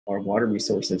Our water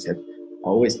resources have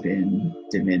always been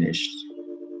diminished.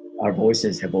 Our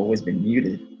voices have always been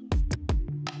muted.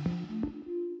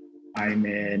 I'm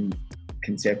an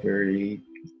contemporary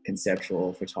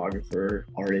conceptual photographer,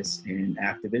 artist, and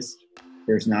activist.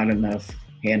 There's not enough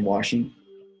hand washing.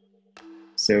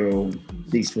 So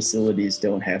these facilities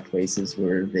don't have places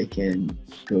where they can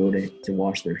go to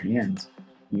wash their hands.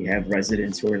 We have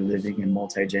residents who are living in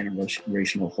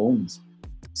multi-generational homes.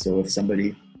 So if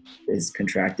somebody is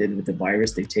contracted with the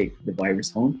virus, they take the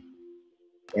virus home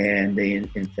and they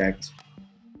infect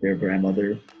their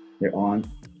grandmother, their aunt,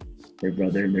 their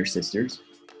brother, and their sisters.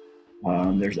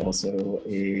 There's also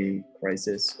a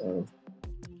crisis of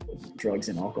drugs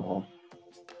and alcohol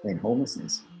and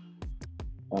homelessness.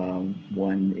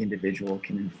 One individual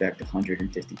can infect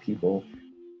 150 people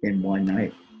in one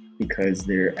night because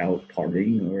they're out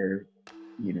partying or,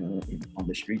 on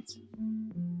the streets.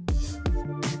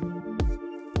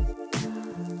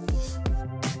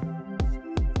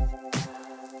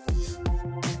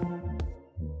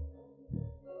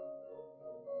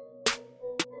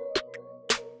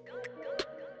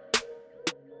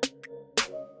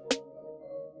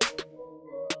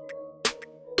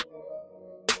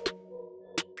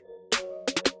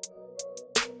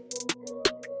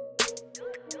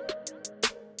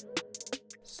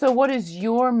 So what is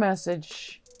your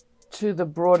message to the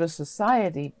broader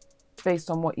society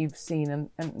based on what you've seen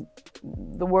and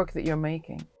the work that you're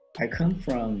making? I come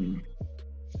from,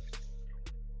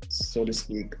 so to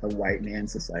speak, a white man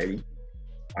society.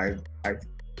 I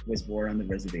was born on the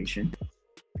reservation.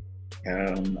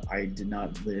 I did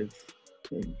not live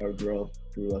or grew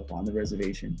up on the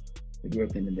reservation. I grew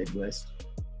up in the Midwest.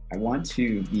 I want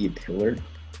to be a pillar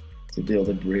to build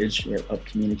a bridge of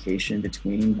communication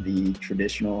between the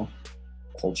traditional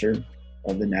culture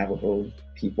of the Navajo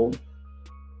people.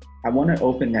 I want to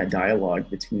open that dialogue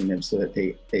between them so that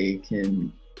they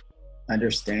can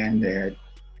understand that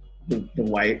the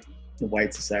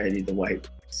white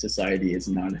society is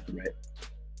not a threat,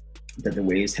 that the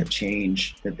ways have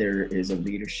changed, that there is a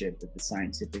leadership, that the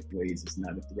scientific ways is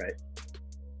not a threat,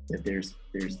 that there's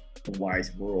the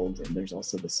wise world and there's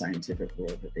also the scientific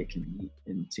world that they can meet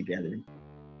in together.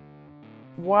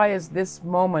 Why is this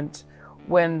moment,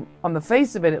 when on the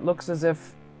face of it, it looks as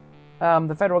if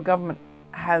the federal government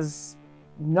has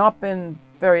not been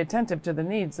very attentive to the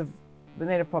needs of the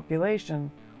Native population,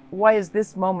 why is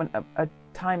this moment a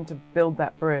time to build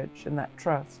that bridge and that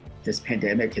trust? This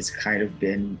pandemic has kind of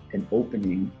been an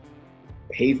opening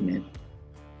pavement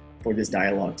for this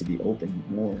dialogue to be open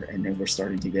more, and then we're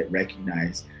starting to get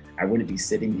recognized. I wouldn't be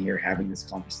sitting here having this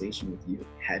conversation with you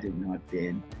had it not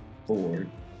been for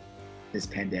this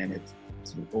pandemic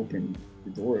to open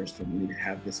the doors for me to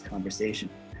have this conversation,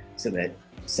 so that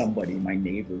somebody, my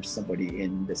neighbor, somebody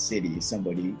in the city,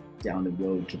 somebody down the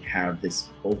road can have this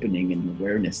opening and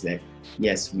awareness that,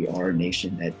 yes, we are a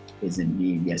nation that is in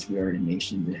need. Yes, we are a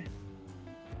nation that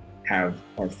have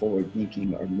our forward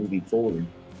thinking, are moving forward.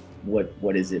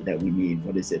 What is it that we need?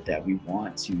 What is it that we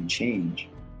want to change?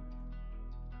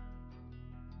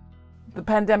 The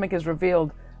pandemic has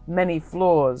revealed many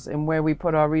flaws in where we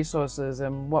put our resources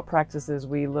and what practices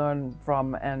we learn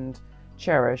from and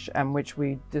cherish and which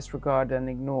we disregard and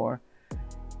ignore.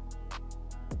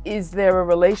 Is there a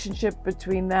relationship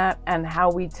between that and how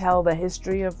we tell the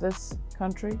history of this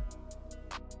country?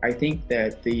 I think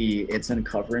that it's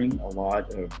uncovering a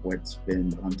lot of what's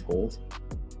been untold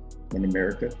in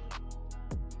America.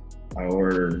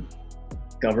 Our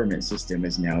government system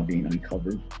is now being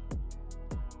uncovered.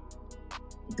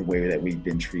 The way that we've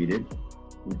been treated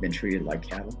like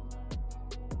cattle.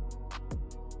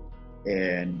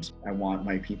 And I want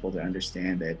my people to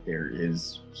understand that there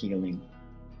is healing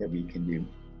that we can do.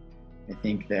 I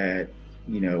think that,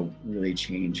 really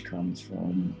change comes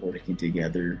from working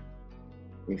together.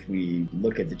 If we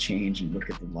look at the change and look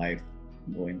at the life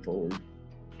going forward,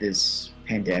 this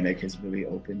pandemic has really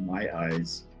opened my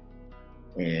eyes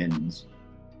and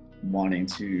wanting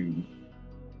to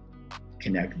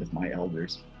connect with my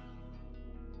elders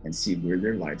and see where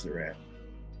their lives are at.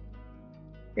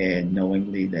 And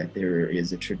knowingly that there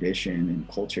is a tradition and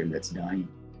culture that's dying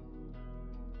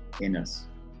in us,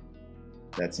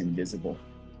 that's invisible.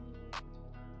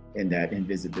 And that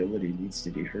invisibility needs to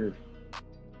be heard.